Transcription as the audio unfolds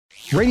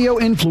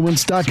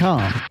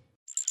RadioInfluence.com.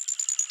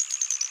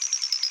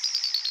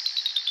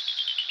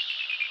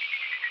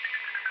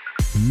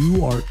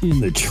 You are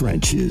in the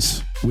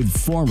trenches with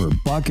former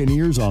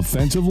Buccaneers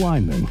offensive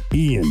lineman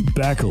Ian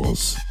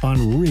Beckles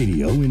on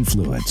Radio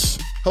Influence.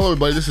 Hello,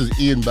 everybody. This is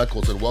Ian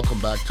Beckles, and welcome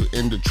back to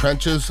In the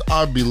Trenches.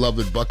 Our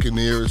beloved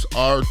Buccaneers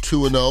are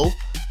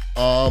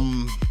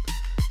 2-0.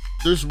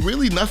 There's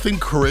really nothing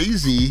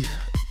crazy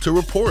to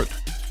report.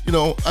 You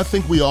know, I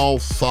think we all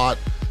thought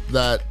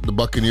that the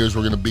Buccaneers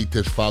were going to beat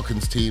this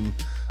Falcons team.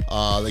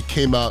 They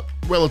came out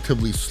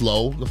relatively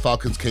slow. The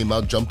Falcons came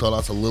out, jumped on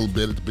us a little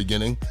bit at the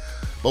beginning.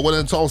 But when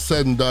it's all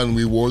said and done,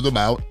 we wore them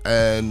out,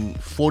 and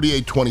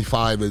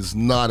 48-25 is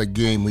not a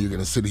game where you're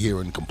going to sit here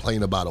and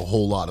complain about a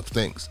whole lot of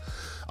things.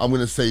 I'm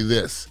going to say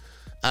this.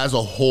 As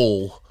a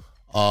whole,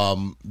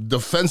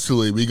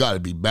 defensively, we got to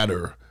be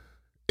better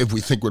if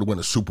we think we're going to win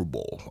a Super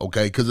Bowl,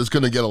 okay? Because it's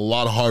going to get a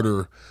lot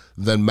harder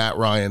than Matt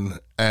Ryan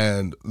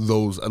and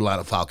those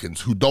Atlanta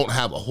Falcons, who don't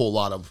have a whole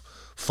lot of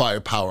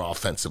firepower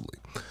offensively.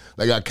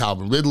 They got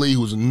Calvin Ridley,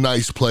 who's a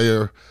nice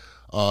player.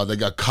 They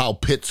got Kyle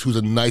Pitts, who's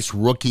a nice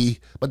rookie,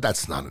 but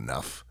that's not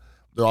enough.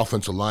 Their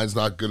offensive line's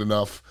not good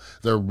enough.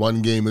 Their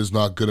run game is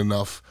not good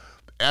enough.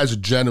 As a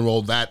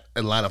general, that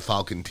Atlanta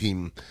Falcon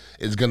team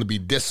is going to be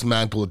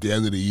dismantled at the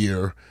end of the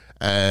year,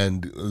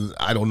 and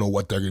I don't know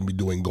what they're going to be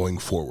doing going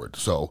forward.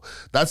 So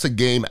that's a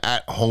game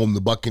at home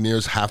the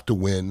Buccaneers have to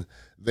win.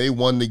 They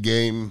won the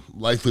game.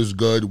 Life is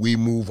good. We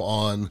move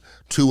on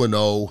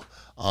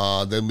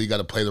 2-0. Then we got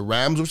to play the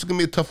Rams, which is going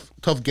to be a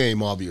tough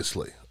game,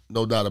 obviously.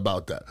 No doubt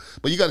about that.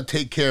 But you got to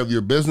take care of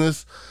your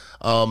business.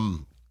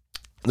 The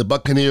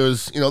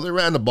Buccaneers, they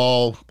ran the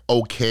ball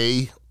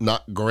okay,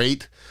 not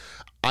great.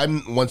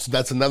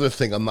 That's another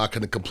thing I'm not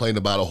going to complain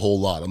about a whole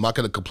lot. I'm not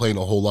going to complain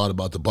a whole lot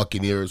about the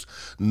Buccaneers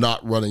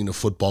not running the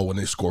football when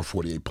they score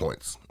 48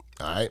 points.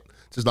 All right?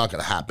 It's just not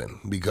going to happen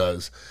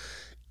because,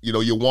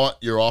 you want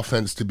your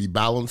offense to be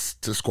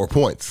balanced to score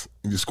points.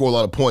 If you score a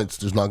lot of points,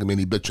 there's not going to be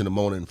any bitching and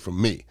moaning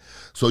from me.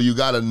 So you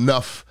got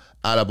enough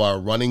out of our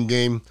running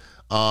game.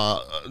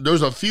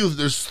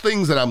 There's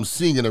things that I'm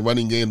seeing in the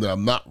running game that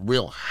I'm not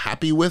real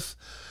happy with.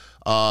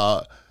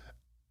 I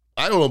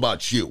don't know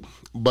about you,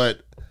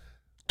 but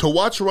to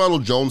watch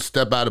Ronald Jones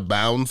step out of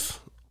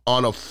bounds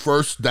on a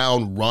first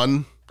down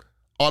run,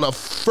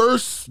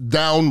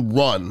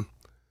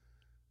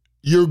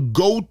 your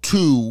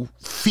go-to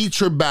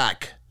feature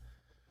back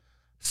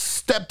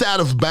stepped out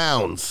of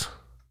bounds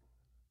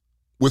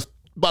with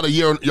about a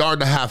yard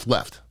and a half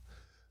left.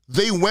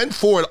 They went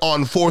for it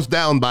on fourth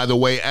down, by the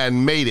way,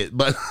 and made it.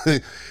 But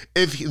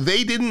if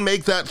they didn't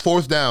make that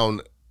fourth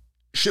down,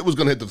 shit was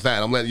going to hit the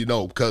fan. I'm letting you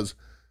know, because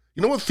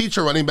you know what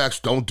feature running backs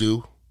don't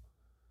do?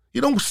 You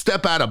don't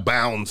step out of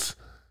bounds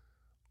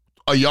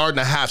a yard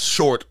and a half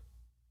short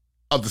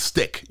of the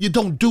stick. You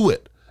don't do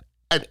it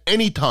at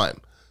any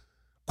time.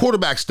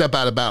 Quarterbacks step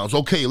out of bounds.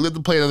 Okay, you live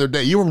to play another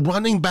day. You were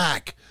running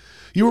back.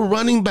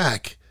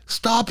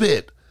 Stop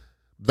it.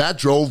 That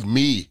drove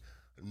me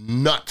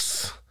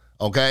nuts.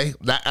 Okay,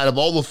 that out of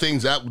all the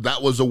things,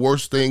 that was the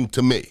worst thing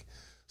to me.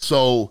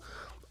 So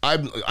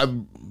I've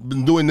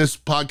been doing this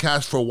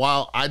podcast for a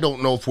while. I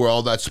don't know if we're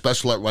all that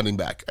special at running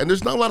back, and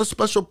there's not a lot of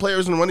special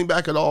players in running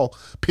back at all.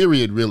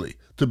 Period. Really,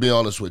 to be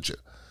honest with you.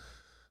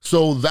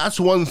 So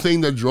that's one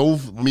thing that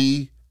drove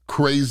me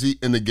crazy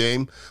in the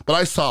game. But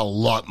I saw a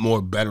lot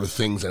more better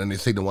things than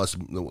anything that's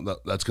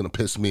going to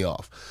piss me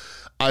off.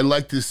 I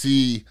like to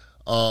see.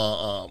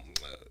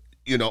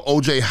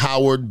 O.J.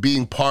 Howard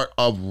being part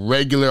of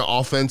regular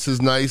offense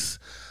is nice.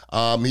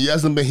 He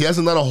hasn't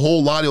done a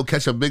whole lot. He'll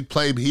catch a big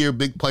play here,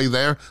 big play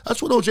there.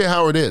 That's what O.J.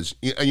 Howard is.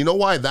 And you know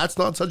why that's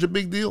not such a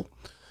big deal?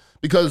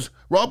 Because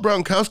Rob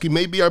Gronkowski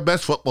may be our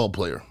best football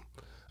player.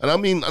 And I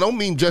don't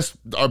mean just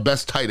our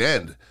best tight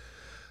end.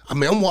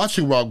 I'm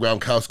watching Rob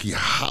Gronkowski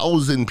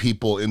housing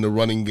people in the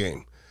running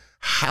game.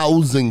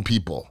 Housing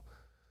people.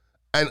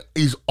 And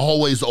he's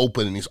always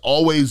open, and he's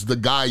always the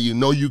guy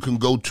you can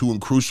go to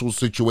in crucial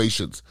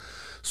situations.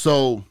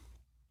 So,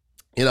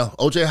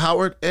 O.J.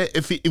 Howard,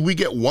 if we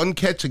get one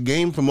catch a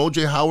game from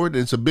O.J. Howard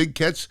and it's a big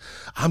catch,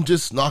 I'm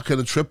just not going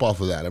to trip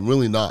off of that. I'm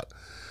really not.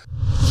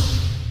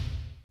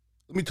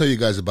 Let me tell you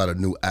guys about a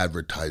new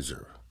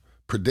advertiser,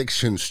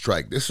 Prediction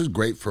Strike. This is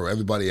great for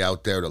everybody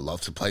out there that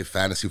loves to play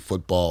fantasy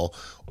football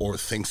or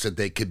thinks that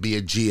they could be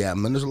a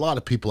GM. And there's a lot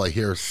of people I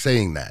hear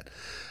saying that.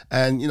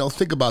 And,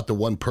 think about the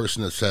one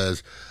person that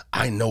says,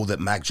 I know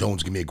that Mac Jones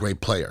is going to be a great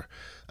player.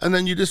 And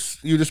then you're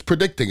just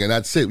predicting, and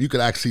that's it. You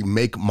could actually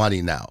make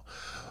money now.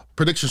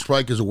 Prediction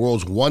Strike is the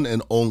world's one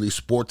and only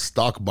sports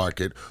stock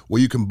market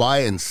where you can buy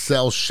and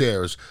sell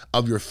shares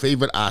of your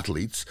favorite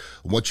athletes.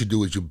 What you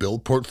do is you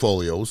build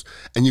portfolios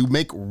and you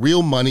make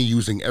real money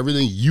using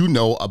everything you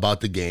know about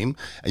the game.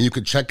 And you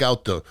can check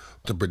out the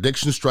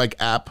Prediction Strike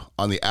app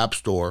on the App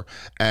Store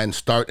and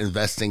start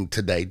investing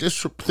today.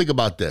 Just think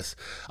about this.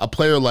 A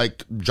player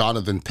like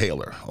Jonathan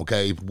Taylor,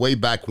 okay, way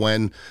back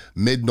when,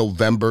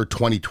 mid-November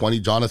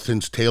 2020, Jonathan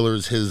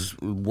Taylor's his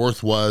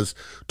worth was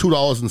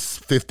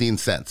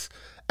 $2.15.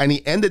 And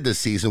he ended the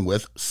season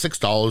with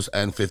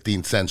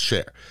 $6.15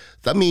 share.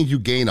 that means you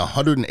gain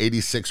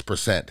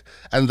 186%.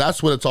 And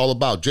that's what it's all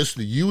about. Just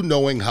you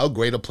knowing how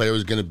great a player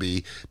is going to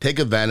be, take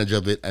advantage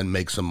of it, and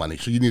make some money.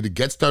 So you need to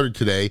get started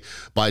today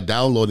by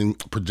downloading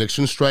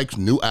Prediction Strike's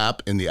new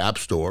app in the App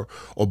Store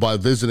or by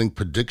visiting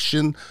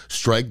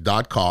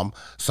PredictionStrike.com.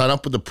 Sign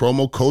up with the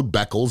promo code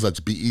Beckles, that's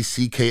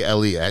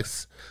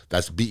BECKLES.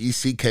 That's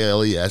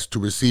BECKLES to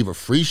receive a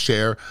free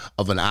share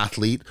of an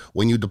athlete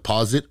when you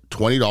deposit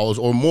 $20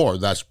 or more.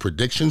 That's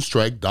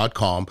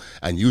PredictionStrike.com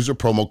and use the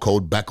promo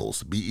code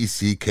Beckles,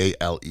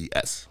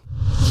 BECKLES.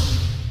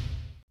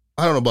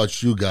 I don't know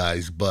about you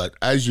guys, but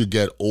as you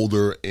get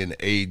older in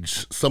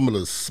age, some of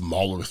the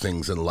smaller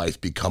things in life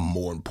become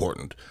more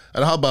important.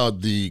 And how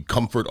about the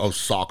comfort of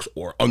socks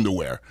or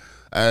underwear?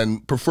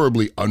 And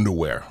preferably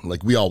underwear,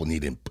 like we all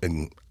need in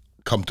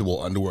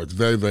comfortable underwear. It's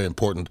very, very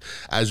important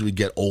as we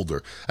get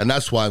older. And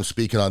that's why I'm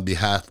speaking on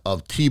behalf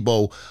of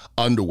Tebow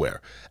Underwear.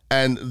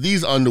 And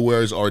these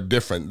underwears are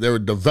different. They were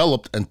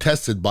developed and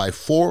tested by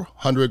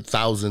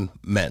 400,000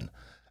 men.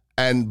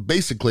 And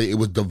basically, it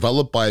was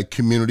developed by a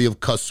community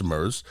of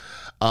customers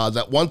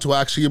that want to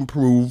actually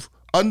improve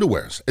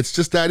underwears. It's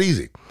just that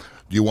easy.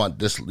 You want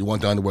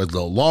the underwear a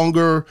little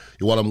longer,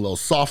 you want them a little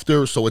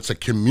softer. So it's a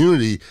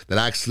community that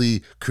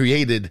actually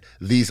created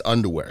these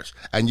underwears.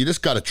 And you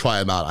just got to try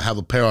them out. I have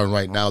a pair on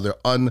right now. They're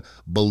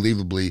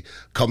unbelievably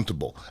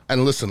comfortable.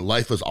 And listen,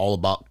 life is all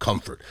about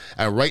comfort.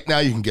 And right now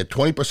you can get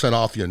 20%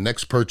 off your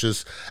next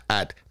purchase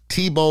at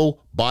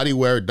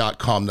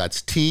TebowBodywear.com.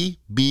 That's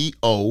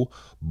TBO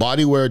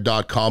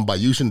bodywear.com by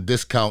using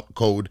discount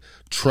code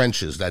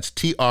TRENCHES. That's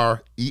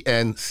TRENCHES.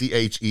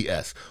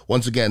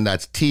 Once again,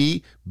 that's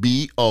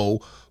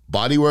TBO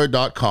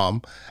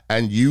bodywear.com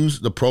and use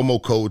the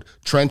promo code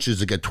TRENCHES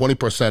to get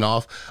 20%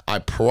 off. I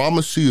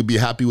promise you'll be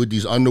happy with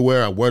these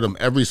underwear. I wear them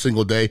every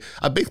single day.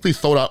 I basically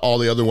throw out all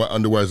the other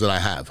underwears that I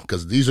have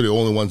because these are the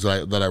only ones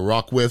that I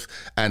rock with,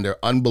 and they're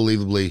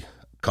unbelievably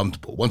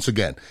comfortable. Once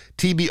again,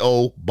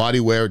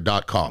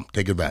 TBObodywear.com.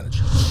 Take advantage.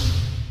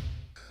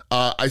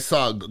 I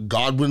saw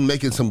Godwin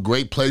making some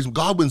great plays.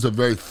 Godwin's a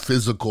very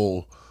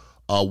physical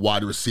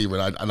wide receiver,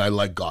 and I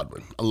like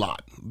Godwin a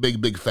lot.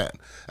 Big fan.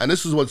 And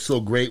this is what's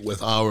so great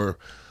with our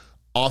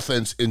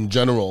offense in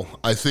general.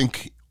 I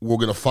think we're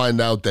going to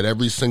find out that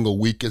every single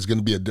week is going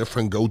to be a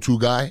different go-to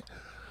guy.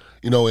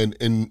 You know,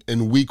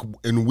 in week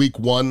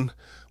one,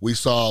 we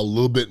saw a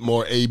little bit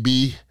more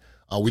AB.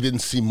 We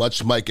didn't see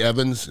much Mike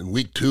Evans. In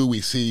week two,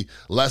 we see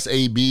less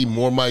AB,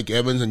 more Mike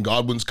Evans, and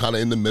Godwin's kind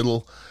of in the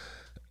middle.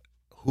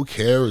 Who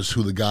cares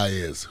who the guy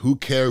is? Who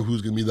cares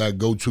who's going to be that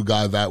go-to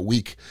guy that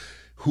week?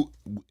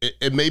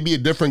 It may be a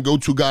different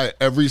go-to guy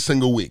every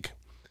single week.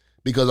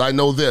 Because I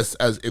know this,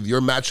 as if you're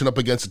matching up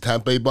against the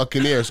Tampa Bay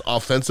Buccaneers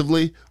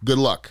offensively, good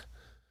luck.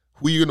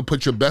 Who are you going to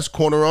put your best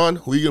corner on?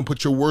 Who are you going to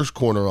put your worst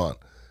corner on?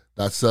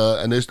 That's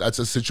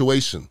a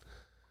situation.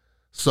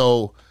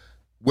 So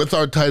with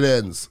our tight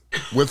ends,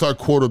 with our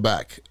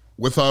quarterback,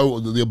 with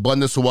the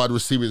abundance of wide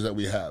receivers that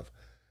we have,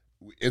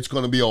 it's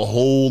going to be a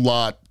whole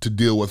lot to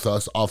deal with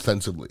us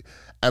offensively.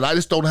 And I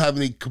just don't have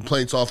any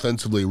complaints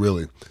offensively,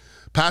 really.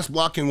 Pass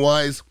blocking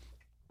wise,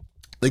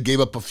 they gave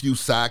up a few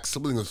sacks,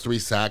 something like 3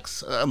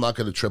 sacks. I'm not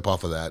going to trip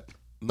off of that.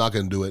 I'm not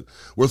going to do it.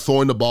 We're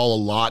throwing the ball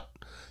a lot.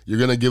 You're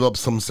going to give up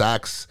some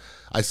sacks.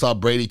 I saw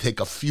Brady take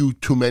a few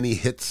too many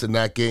hits in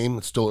that game.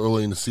 It's still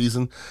early in the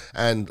season.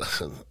 And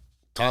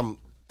Tom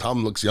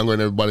looks younger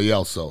than everybody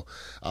else, so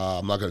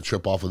I'm not going to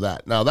trip off of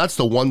that. Now, that's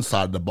the one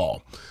side of the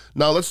ball.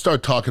 Now, let's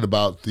start talking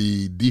about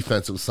the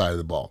defensive side of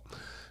the ball.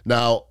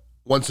 Now,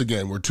 once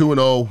again, we're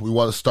 2-0. We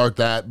want to start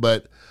that.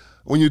 But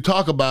when you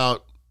talk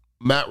about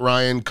Matt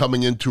Ryan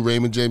coming into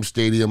Raymond James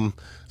Stadium,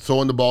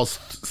 throwing the ball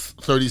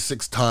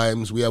 36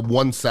 times, we have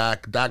 1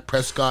 sack. Dak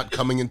Prescott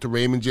coming into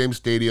Raymond James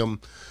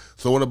Stadium,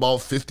 throwing the ball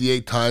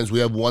 58 times, we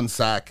have 1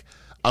 sack.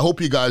 I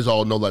hope you guys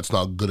all know that's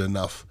not good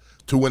enough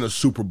to win a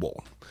Super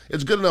Bowl.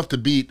 It's good enough to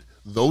beat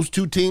those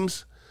 2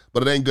 teams,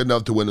 but it ain't good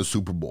enough to win a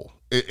Super Bowl.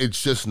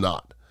 It's just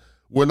not.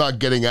 We're not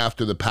getting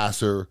after the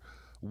passer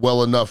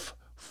well enough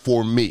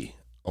for me,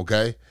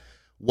 okay?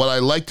 What I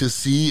like to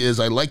see is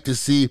I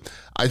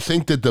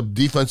think that the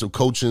defensive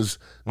coaches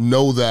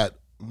know that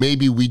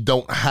maybe we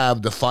don't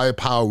have the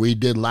firepower we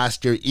did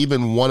last year,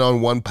 even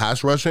one-on-one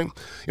pass rushing.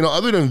 You know,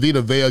 other than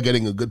Vita Vea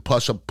getting a good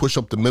push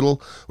up the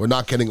middle, we're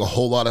not getting a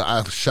whole lot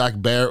out of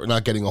Shaq Barrett. We're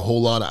not getting a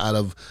whole lot out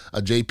of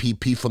a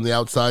JPP from the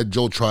outside.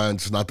 Joe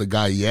Tryon's not the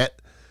guy yet.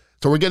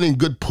 So we're getting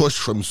good push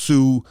from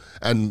Sue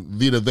and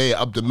Vita Vea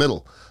up the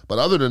middle. But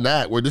other than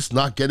that, we're just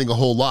not getting a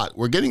whole lot.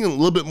 We're getting a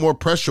little bit more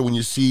pressure when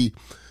you see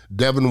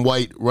Devin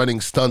White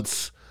running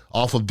stunts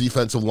off of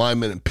defensive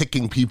linemen and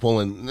picking people,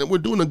 and we're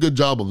doing a good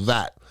job of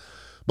that.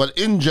 But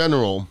in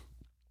general,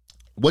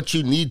 what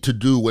you need to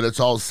do when it's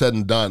all said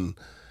and done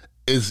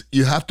is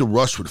you have to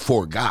rush with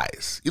 4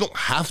 guys. You don't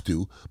have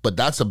to, but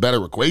that's a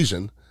better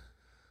equation.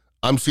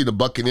 I'm seeing the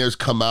Buccaneers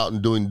come out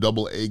and doing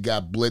double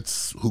A-gap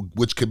blitz,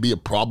 which could be a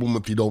problem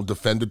if you don't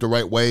defend it the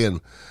right way,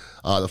 and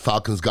the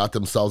Falcons got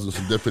themselves in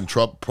some different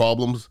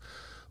problems.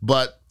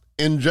 But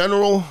in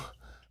general,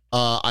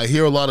 I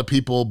hear a lot of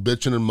people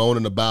bitching and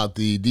moaning about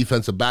the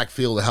defensive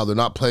backfield and how they're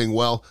not playing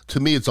well. To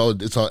me, it's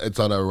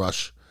on a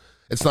rush.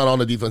 It's not on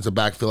the defensive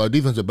backfield. Our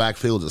defensive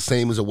backfield is the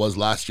same as it was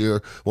last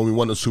year when we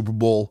won the Super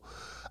Bowl.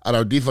 And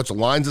our defensive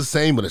line's the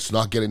same, but it's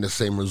not getting the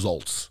same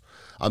results.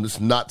 I'm just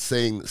not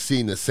seeing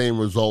the same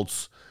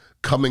results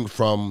coming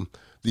from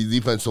the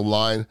defensive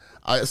line.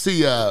 I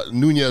see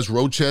Nunez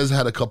Roches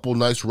had a couple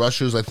nice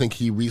rushers. I think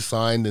he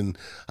re-signed and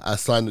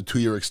signed a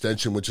 2-year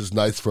extension, which is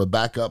nice for a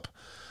backup.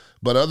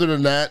 But other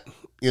than that,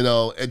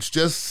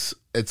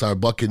 it's our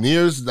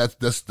Buccaneers.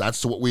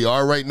 That's what we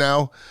are right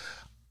now.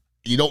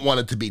 You don't want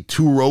it to be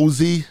too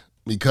rosy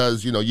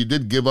because, you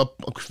did give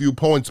up a few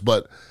points,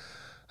 but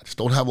I just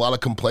don't have a lot of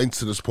complaints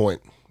to this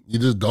point. You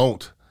just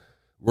don't.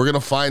 We're going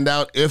to find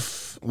out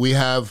if we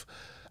have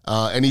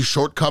any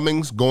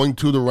shortcomings going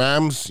to the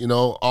Rams,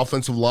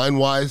 offensive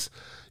line-wise.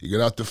 You're going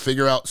to have to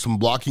figure out some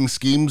blocking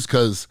schemes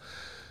because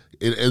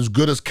as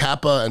good as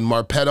Kappa and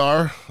Marpet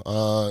are,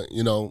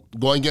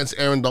 going against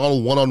Aaron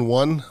Donald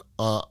one-on-one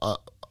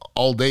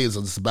all day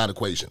is a bad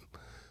equation.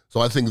 So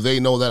I think they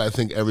know that. I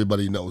think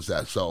everybody knows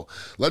that. So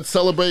let's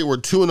celebrate. We're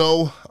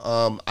 2-0.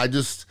 I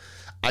just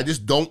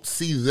don't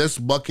see this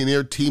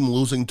Buccaneer team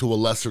losing to a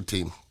lesser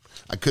team.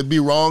 I could be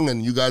wrong,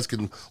 and you guys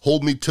can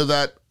hold me to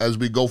that as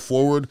we go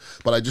forward,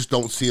 but I just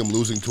don't see them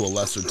losing to a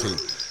lesser team.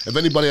 If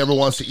anybody ever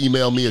wants to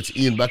email me, it's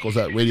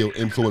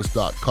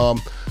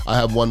ianbeckles@radioinfluence.com. I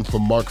have one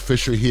from Mark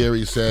Fisher here.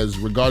 He says,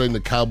 regarding the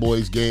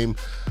Cowboys game,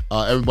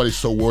 everybody's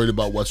so worried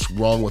about what's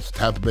wrong with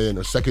Tampa Bay and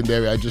their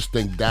secondary. I just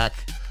think Dak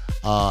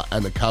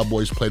and the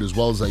Cowboys played as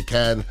well as they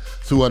can,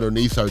 threw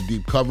underneath our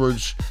deep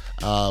coverage.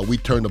 We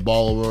turned the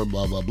ball over,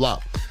 blah, blah, blah.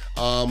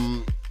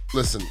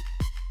 Listen,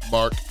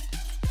 Mark,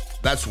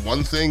 that's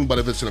one thing, but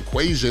if it's an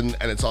equation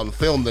and it's on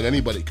film, then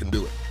anybody can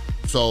do it.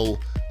 So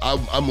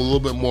I'm a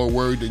little bit more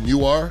worried than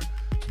you are.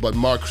 But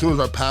Mark, as soon as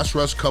our pass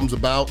rush comes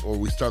about or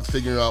we start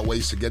figuring out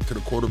ways to get to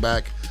the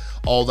quarterback,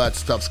 all that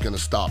stuff's going to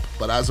stop.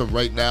 But as of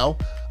right now,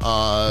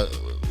 the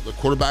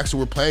quarterbacks that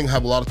we're playing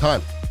have a lot of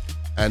time,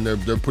 and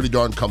they're pretty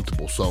darn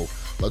comfortable. So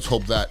let's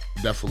hope that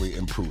definitely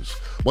improves.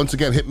 Once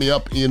again, hit me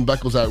up,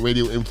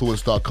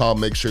 ianbeckles@radioinfluence.com.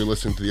 Make sure you're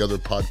listening to the other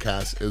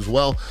podcasts as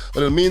well.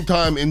 But in the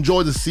meantime,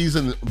 enjoy the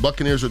season.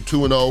 Buccaneers are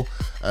 2-0,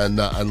 and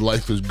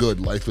life is good.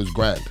 Life is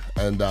grand,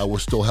 and we're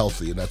still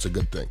healthy, and that's a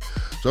good thing.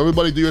 So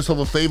everybody do yourself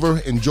a favor.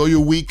 Enjoy your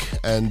week,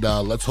 and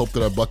let's hope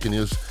that our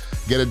Buccaneers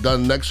get it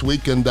done next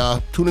week, and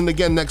tune in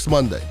again next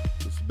Monday.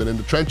 This has been In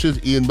the Trenches.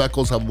 Ian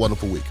Beckles. Have a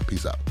wonderful week.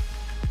 Peace out.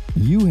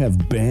 You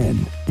have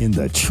been In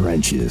the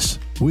Trenches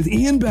with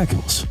Ian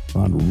Beckles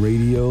on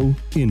Radio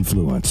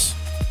Influence.